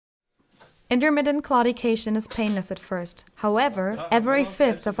Intermittent claudication is painless at first. However, every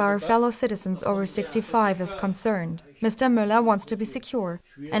fifth of our fellow citizens over 65 is concerned. Mr. Müller wants to be secure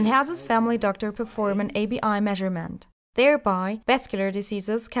and has his family doctor perform an ABI measurement. Thereby, vascular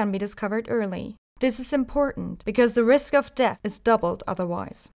diseases can be discovered early. This is important because the risk of death is doubled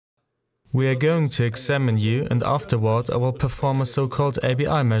otherwise. We are going to examine you, and afterward I will perform a so-called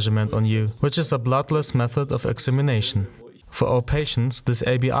ABI measurement on you, which is a bloodless method of examination. For all patients, this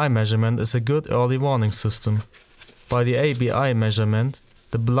ABI measurement is a good early warning system. By the ABI measurement,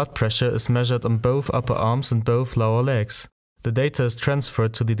 the blood pressure is measured on both upper arms and both lower legs. The data is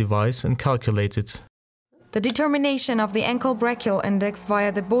transferred to the device and calculated. The determination of the ankle-brachial index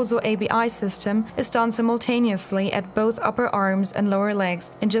via the boso ABI system is done simultaneously at both upper arms and lower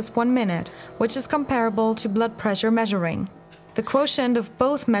legs in just 1 minute, which is comparable to blood pressure measuring. The quotient of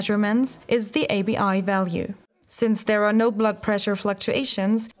both measurements is the ABI value. Since there are no blood pressure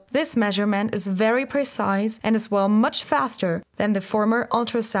fluctuations, this measurement is very precise and is much faster than the former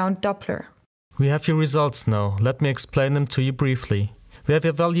ultrasound Doppler. We have your results now. Let me explain them to you briefly. We have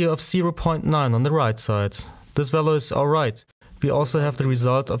a value of 0.9 on the right side. This value is alright. We also have the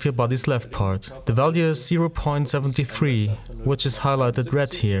result of your body's left part. The value is 0.73, which is highlighted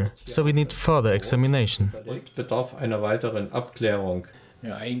red here, so we need further examination.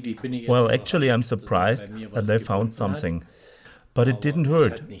 Well, actually I'm surprised that they found something. But it didn't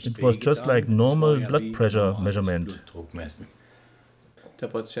hurt. It was just like normal blood pressure measurement.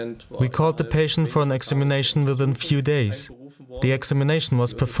 We called the patient for an examination within few days. The examination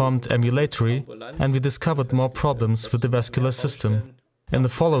was performed ambulatory, and we discovered more problems with the vascular system. In the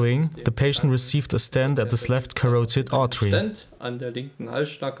following, the patient received a stent at his left carotid artery. When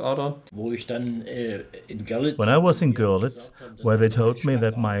I was in Görlitz, where they told me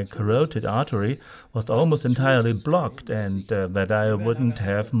that my carotid artery was almost entirely blocked and that I wouldn't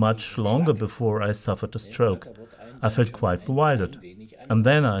have much longer before I suffered a stroke, I felt quite bewildered. And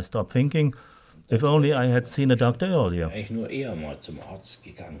then I stopped thinking, if only I had seen a doctor earlier.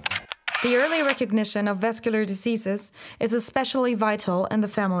 The early recognition of vascular diseases is especially vital in the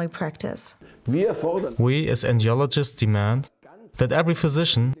family practice. We as angiologists demand that every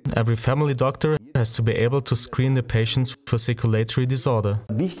physician, every family doctor has to be able to screen the patients for circulatory disorder.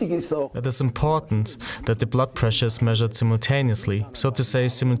 It is important that the blood pressure is measured simultaneously, so to say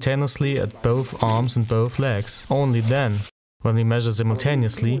simultaneously at both arms and both legs. Only then, when we measure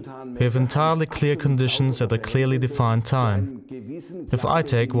simultaneously, we have entirely clear conditions at a clearly defined time. If I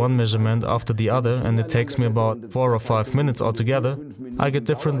take one measurement after the other and it takes me about 4 or 5 minutes altogether, I get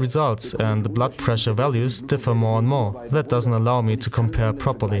different results and the blood pressure values differ more and more. That doesn't allow me to compare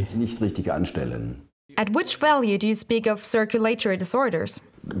properly. At which value do you speak of circulatory disorders?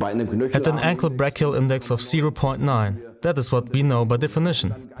 At an ankle-brachial index of 0.9. That is what we know by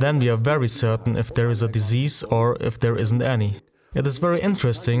definition. Then we are very certain if there is a disease or if there isn't any. It is very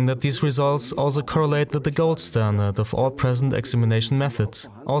interesting that these results also correlate with the gold standard of all present examination methods,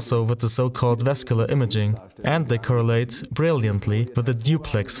 also with the so-called vascular imaging, and they correlate brilliantly with the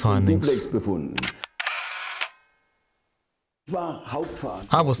duplex findings.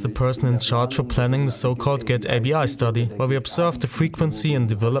 I was the person in charge for planning the so-called GET ABI study, where we observed the frequency and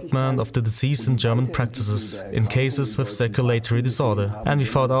development of the disease in German practices in cases with circulatory disorder. And we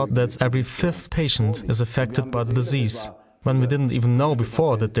found out that every 5th patient is affected by the disease, when we didn't even know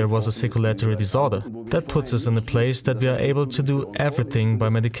before that there was a circulatory disorder. That puts us in a place that we are able to do everything by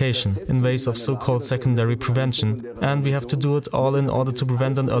medication, in ways of so-called secondary prevention, and we have to do it all in order to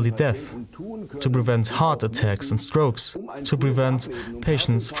prevent an early death, to prevent heart attacks and strokes, to prevent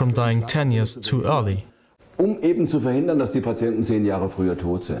patients from dying 10 years too early. The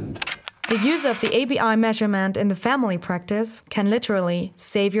use of the ABI measurement in the family practice can literally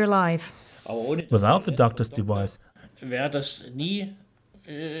save your life. Without the doctor's device,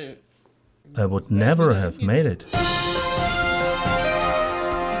 I would never have made it.